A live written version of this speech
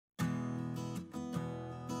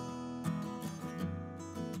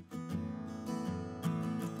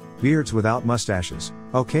Beards without mustaches,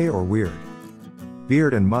 okay or weird?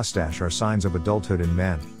 Beard and mustache are signs of adulthood in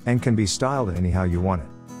men, and can be styled anyhow you want it.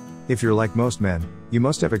 If you're like most men, you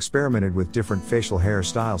must have experimented with different facial hair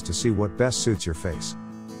styles to see what best suits your face.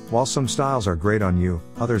 While some styles are great on you,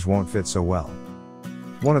 others won't fit so well.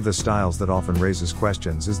 One of the styles that often raises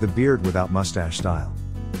questions is the beard without mustache style.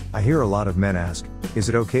 I hear a lot of men ask, is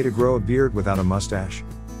it okay to grow a beard without a mustache?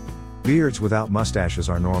 Beards without mustaches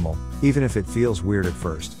are normal, even if it feels weird at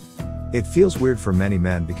first. It feels weird for many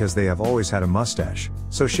men because they have always had a mustache,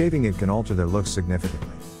 so shaving it can alter their looks significantly.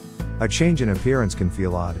 A change in appearance can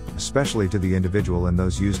feel odd, especially to the individual and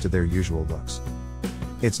those used to their usual looks.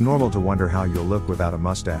 It's normal to wonder how you'll look without a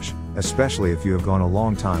mustache, especially if you have gone a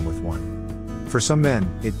long time with one. For some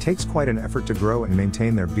men, it takes quite an effort to grow and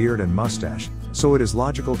maintain their beard and mustache, so it is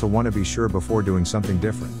logical to want to be sure before doing something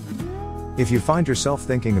different. If you find yourself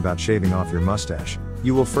thinking about shaving off your mustache,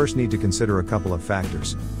 you will first need to consider a couple of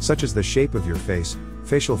factors, such as the shape of your face,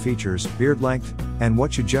 facial features, beard length, and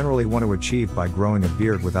what you generally want to achieve by growing a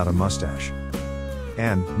beard without a mustache.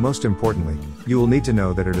 And, most importantly, you will need to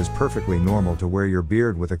know that it is perfectly normal to wear your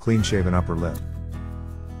beard with a clean-shaven upper lip.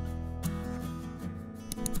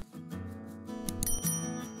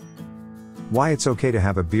 Why it's okay to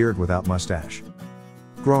have a beard without mustache.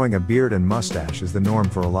 Growing a beard and mustache is the norm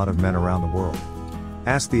for a lot of men around the world.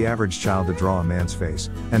 Ask the average child to draw a man's face,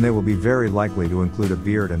 and they will be very likely to include a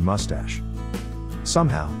beard and mustache.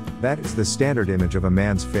 Somehow, that is the standard image of a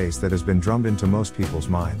man's face that has been drummed into most people's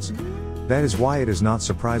minds. That is why it is not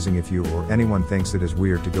surprising if you or anyone thinks it is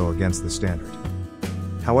weird to go against the standard.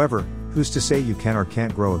 However, who's to say you can or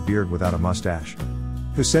can't grow a beard without a mustache?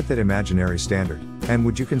 Who set that imaginary standard, and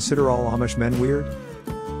would you consider all Amish men weird?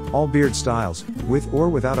 All beard styles, with or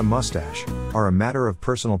without a mustache, are a matter of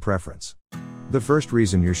personal preference. The first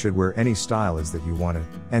reason you should wear any style is that you want it,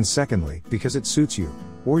 and secondly, because it suits you,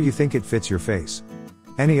 or you think it fits your face.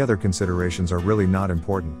 Any other considerations are really not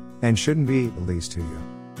important, and shouldn't be, at least to you.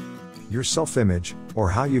 Your self-image, or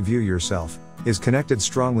how you view yourself, is connected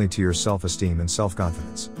strongly to your self-esteem and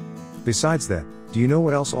self-confidence. Besides that, do you know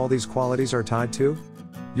what else all these qualities are tied to?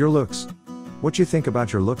 Your looks. What you think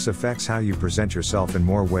about your looks affects how you present yourself in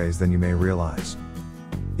more ways than you may realize.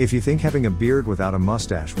 If you think having a beard without a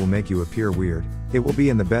mustache will make you appear weird, it will be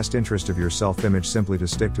in the best interest of your self-image simply to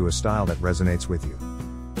stick to a style that resonates with you.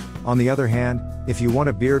 On the other hand, if you want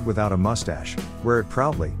a beard without a mustache, wear it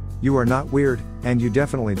proudly. You are not weird, and you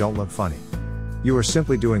definitely don't look funny. You are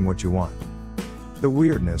simply doing what you want. The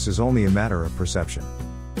weirdness is only a matter of perception.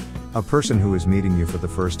 A person who is meeting you for the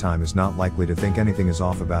first time is not likely to think anything is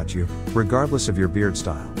off about you, regardless of your beard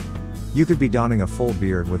style. You could be donning a full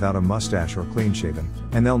beard without a mustache or clean-shaven,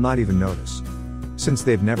 and they'll not even notice. Since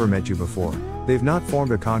they've never met you before, they've not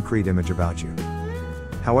formed a concrete image about you.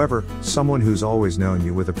 However, someone who's always known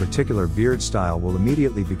you with a particular beard style will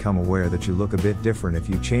immediately become aware that you look a bit different if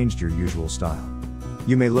you changed your usual style.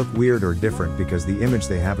 You may look weird or different because the image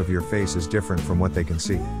they have of your face is different from what they can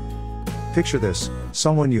see. Picture this: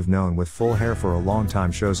 someone you've known with full hair for a long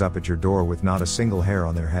time shows up at your door with not a single hair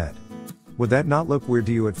on their head. Would that not look weird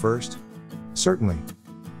to you at first? Certainly.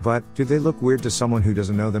 But, do they look weird to someone who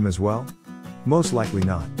doesn't know them as well? Most likely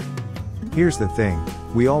not. Here's the thing,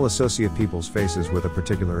 we all associate people's faces with a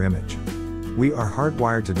particular image. We are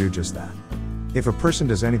hardwired to do just that. If a person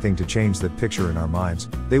does anything to change that picture in our minds,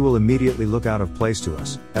 they will immediately look out of place to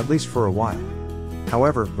us, at least for a while.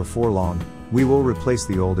 However, before long, we will replace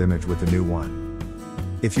the old image with a new one.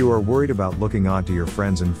 If you are worried about looking odd to your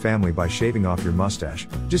friends and family by shaving off your mustache,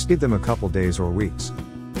 just give them a couple days or weeks.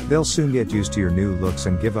 They'll soon get used to your new looks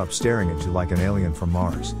and give up staring at you like an alien from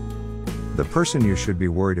Mars. The person you should be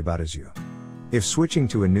worried about is you. If switching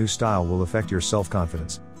to a new style will affect your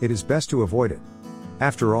self-confidence, it is best to avoid it.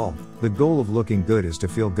 After all, the goal of looking good is to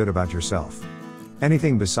feel good about yourself.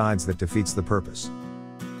 Anything besides that defeats the purpose.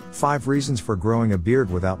 5 reasons for growing a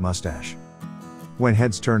beard without mustache. When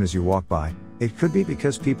heads turn as you walk by, it could be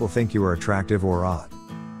because people think you are attractive or odd.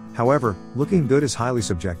 However, looking good is highly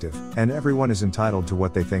subjective, and everyone is entitled to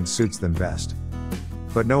what they think suits them best.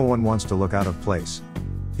 But no one wants to look out of place.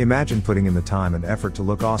 Imagine putting in the time and effort to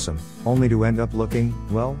look awesome, only to end up looking,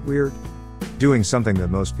 well, weird. Doing something that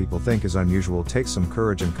most people think is unusual takes some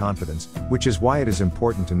courage and confidence, which is why it is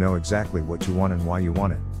important to know exactly what you want and why you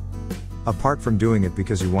want it. Apart from doing it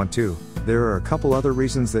because you want to, there are a couple other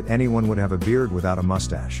reasons that anyone would have a beard without a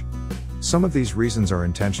mustache. Some of these reasons are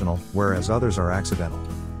intentional, whereas others are accidental.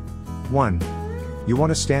 1. You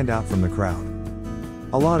want to stand out from the crowd.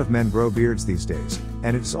 A lot of men grow beards these days,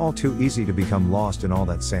 and it's all too easy to become lost in all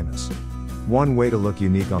that sameness. One way to look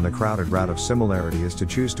unique on the crowded route of similarity is to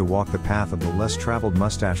choose to walk the path of the less traveled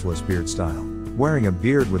mustacheless beard style, Wearing a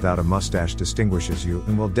beard without a mustache distinguishes you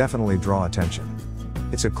and will definitely draw attention.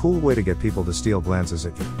 It's a cool way to get people to steal glances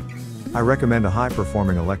at you. I recommend a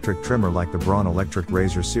high-performing electric trimmer like the Braun Electric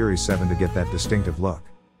Razor Series 7 to get that distinctive look.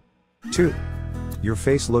 2. Your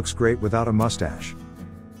face looks great without a mustache.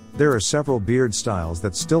 There are several beard styles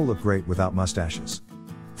that still look great without mustaches.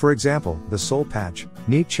 For example, the soul patch,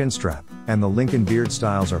 neat chin strap, and the Lincoln beard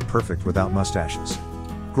styles are perfect without mustaches.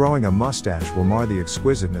 Growing a mustache will mar the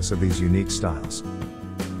exquisiteness of these unique styles.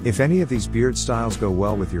 If any of these beard styles go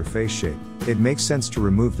well with your face shape, it makes sense to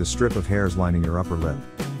remove the strip of hairs lining your upper lip.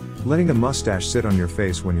 Letting a mustache sit on your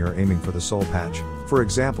face when you're aiming for the soul patch, for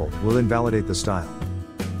example, will invalidate the style.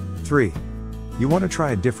 3. You want to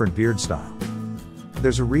try a different beard style.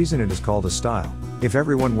 There's a reason it is called a style. If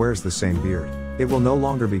everyone wears the same beard, it will no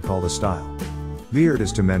longer be called a style. Beard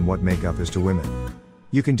is to men what makeup is to women.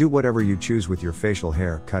 You can do whatever you choose with your facial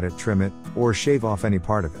hair, cut it, trim it, or shave off any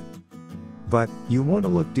part of it. But, you want to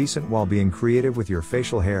look decent while being creative with your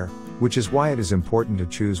facial hair, which is why it is important to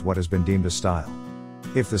choose what has been deemed a style.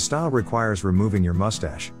 If the style requires removing your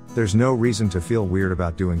mustache, there's no reason to feel weird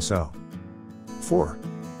about doing so. 4.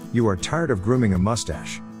 You are tired of grooming a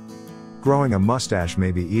mustache. Growing a mustache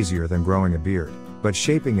may be easier than growing a beard, but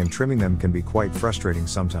shaping and trimming them can be quite frustrating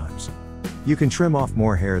sometimes. You can trim off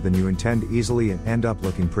more hair than you intend easily and end up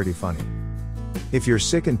looking pretty funny. If you're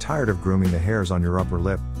sick and tired of grooming the hairs on your upper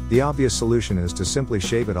lip, the obvious solution is to simply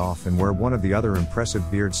shave it off and wear one of the other impressive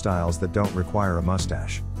beard styles that don't require a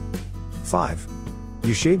mustache. 5.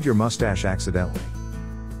 You shaved your mustache accidentally.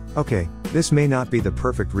 Okay, this may not be the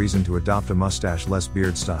perfect reason to adopt a mustache-less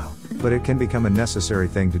beard style, but it can become a necessary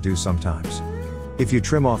thing to do sometimes. If you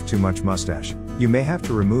trim off too much mustache, you may have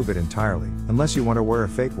to remove it entirely, unless you want to wear a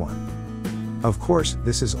fake one. Of course,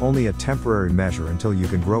 this is only a temporary measure until you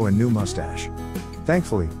can grow a new mustache.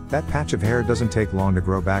 Thankfully, that patch of hair doesn't take long to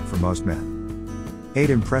grow back for most men.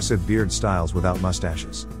 8 impressive beard styles without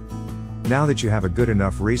mustaches. Now that you have a good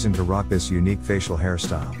enough reason to rock this unique facial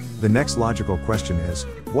hairstyle, the next logical question is,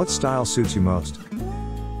 what style suits you most?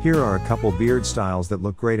 Here are a couple beard styles that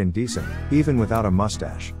look great and decent, even without a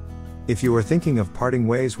mustache. If you are thinking of parting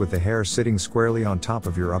ways with the hair sitting squarely on top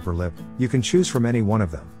of your upper lip, you can choose from any one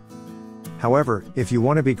of them. However, if you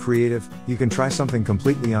want to be creative, you can try something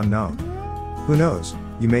completely unknown. Who knows,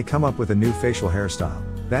 you may come up with a new facial hairstyle,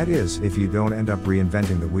 that is, if you don't end up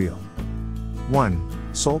reinventing the wheel.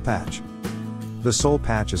 1. Soul patch. The soul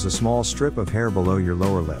patch is a small strip of hair below your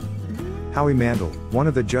lower lip. Howie Mandel, one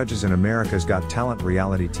of the judges in America's Got Talent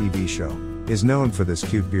reality TV show, is known for this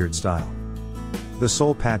cute beard style. The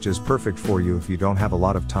soul patch is perfect for you if you don't have a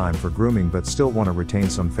lot of time for grooming but still want to retain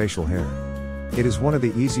some facial hair. It is one of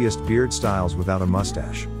the easiest beard styles without a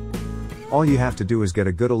mustache. All you have to do is get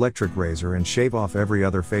a good electric razor and shave off every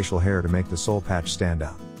other facial hair to make the soul patch stand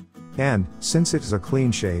out. And, since it is a clean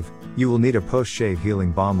shave, you will need a post-shave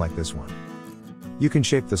healing balm like this one. You can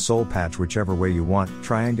shape the soul patch whichever way you want,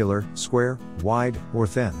 triangular, square, wide, or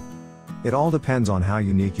thin. It all depends on how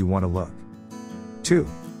unique you want to look. 2.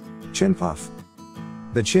 Chin puff.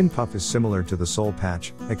 The chin puff is similar to the soul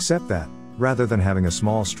patch, except that, rather than having a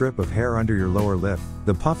small strip of hair under your lower lip,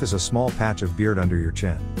 the puff is a small patch of beard under your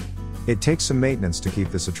chin. It takes some maintenance to keep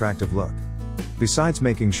this attractive look. Besides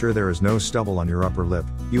making sure there is no stubble on your upper lip,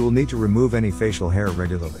 you will need to remove any facial hair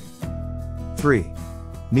regularly. 3.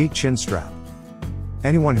 Neat chin strap.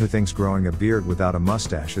 Anyone who thinks growing a beard without a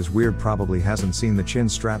mustache is weird probably hasn't seen the chin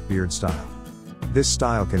strap beard style. This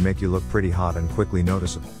style can make you look pretty hot and quickly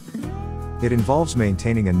noticeable. It involves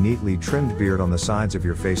maintaining a neatly trimmed beard on the sides of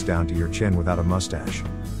your face down to your chin without a mustache.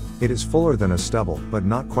 It is fuller than a stubble, but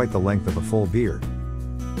not quite the length of a full beard.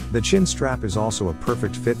 The chin strap is also a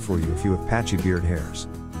perfect fit for you if you have patchy beard hairs.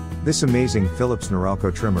 This amazing Philips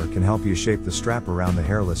Norelco trimmer can help you shape the strap around the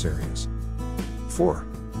hairless areas. 4.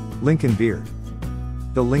 Lincoln beard.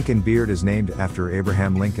 The Lincoln beard is named after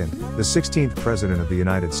Abraham Lincoln, the 16th President of the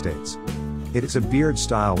United States. It is a beard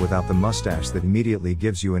style without the mustache that immediately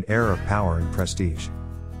gives you an air of power and prestige.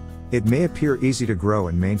 It may appear easy to grow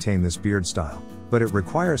and maintain this beard style, but it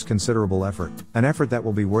requires considerable effort, an effort that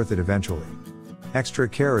will be worth it eventually. Extra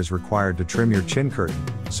care is required to trim your chin curtain,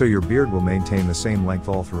 so your beard will maintain the same length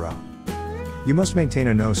all throughout. You must maintain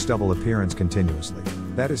a no stubble appearance continuously,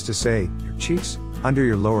 that is to say, your cheeks, under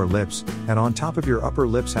your lower lips, and on top of your upper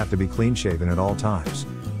lips have to be clean shaven at all times.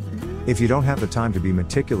 If you don't have the time to be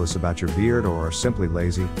meticulous about your beard or are simply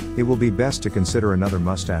lazy, it will be best to consider another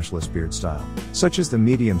mustacheless beard style, such as the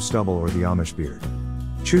medium stubble or the Amish beard.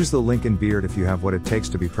 Choose the Lincoln beard if you have what it takes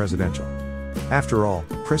to be presidential. After all,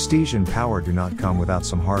 prestige and power do not come without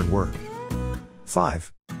some hard work.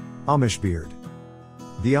 5. Amish beard.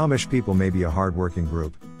 The Amish people may be a hard-working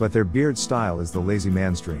group, but their beard style is the lazy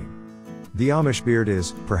man's dream. The Amish beard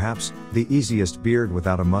is, perhaps, the easiest beard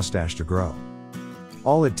without a mustache to grow.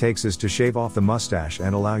 All it takes is to shave off the mustache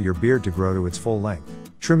and allow your beard to grow to its full length.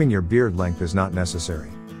 Trimming your beard length is not necessary.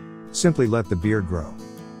 Simply let the beard grow.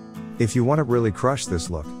 If you want to really crush this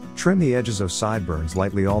look, trim the edges of sideburns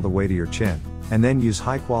lightly all the way to your chin, and then use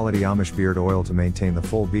high-quality Amish beard oil to maintain the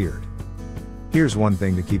full beard. Here's one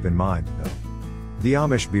thing to keep in mind, though. The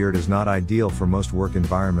Amish beard is not ideal for most work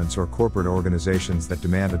environments or corporate organizations that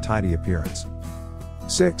demand a tidy appearance.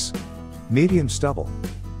 6. Medium stubble.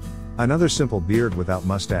 Another simple beard without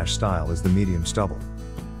mustache style is the medium stubble.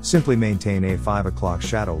 Simply maintain a 5 o'clock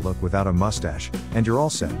shadow look without a mustache, and you're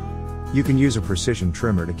all set. You can use a precision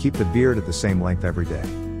trimmer to keep the beard at the same length every day.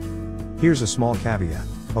 Here's a small caveat.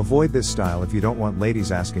 Avoid this style if you don't want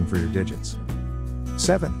ladies asking for your digits.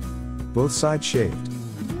 7. Both sides shaved.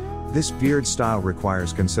 This beard style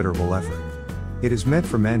requires considerable effort. It is meant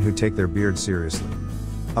for men who take their beard seriously.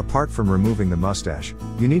 Apart from removing the mustache,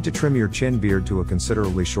 you need to trim your chin beard to a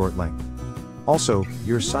considerably short length. Also,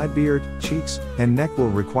 your side beard, cheeks, and neck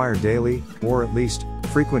will require daily, or at least,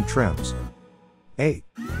 frequent trims. 8.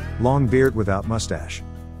 Long beard without mustache.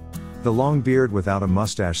 The long beard without a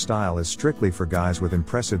mustache style is strictly for guys with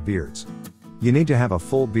impressive beards. You need to have a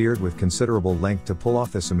full beard with considerable length to pull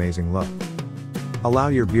off this amazing look. Allow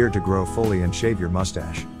your beard to grow fully and shave your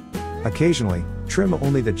mustache. Occasionally, trim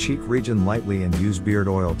only the cheek region lightly and use beard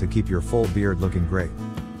oil to keep your full beard looking great.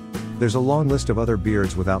 There's a long list of other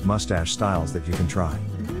beards without mustache styles that you can try.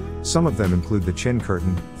 Some of them include the chin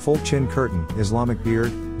curtain, full chin curtain, Islamic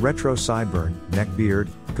beard, retro sideburn, neck beard,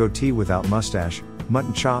 goatee without mustache,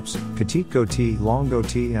 mutton chops, petite goatee, long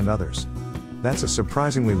goatee, and others. That's a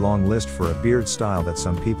surprisingly long list for a beard style that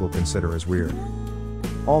some people consider as weird.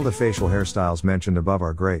 All the facial hairstyles mentioned above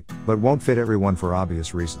are great, but won't fit everyone for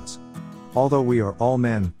obvious reasons. Although we are all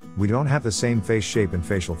men, we don't have the same face shape and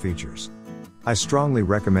facial features. I strongly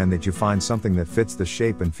recommend that you find something that fits the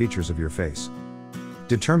shape and features of your face.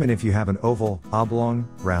 Determine if you have an oval, oblong,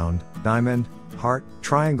 round, diamond, heart,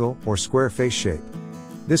 triangle, or square face shape.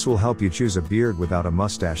 This will help you choose a beard without a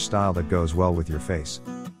mustache style that goes well with your face.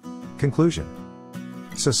 Conclusion.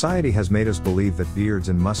 Society has made us believe that beards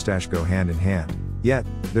and mustache go hand in hand, yet,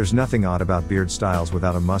 there's nothing odd about beard styles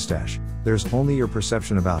without a mustache, there's only your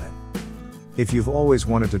perception about it. If you've always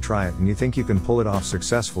wanted to try it and you think you can pull it off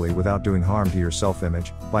successfully without doing harm to your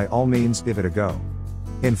self-image, by all means give it a go.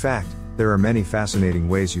 In fact, there are many fascinating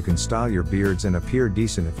ways you can style your beards and appear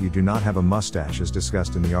decent if you do not have a mustache, as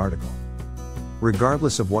discussed in the article.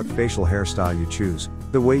 Regardless of what facial hairstyle you choose,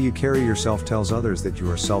 the way you carry yourself tells others that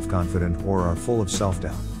you are self-confident or are full of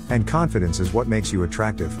self-doubt. And confidence is what makes you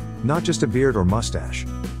attractive, not just a beard or mustache.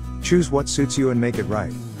 Choose what suits you and make it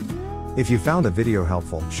right. If you found the video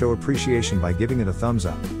helpful, show appreciation by giving it a thumbs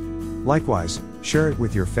up. Likewise, share it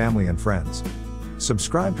with your family and friends.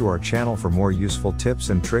 Subscribe to our channel for more useful tips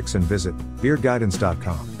and tricks and visit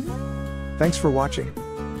beardguidance.com. Thanks for watching.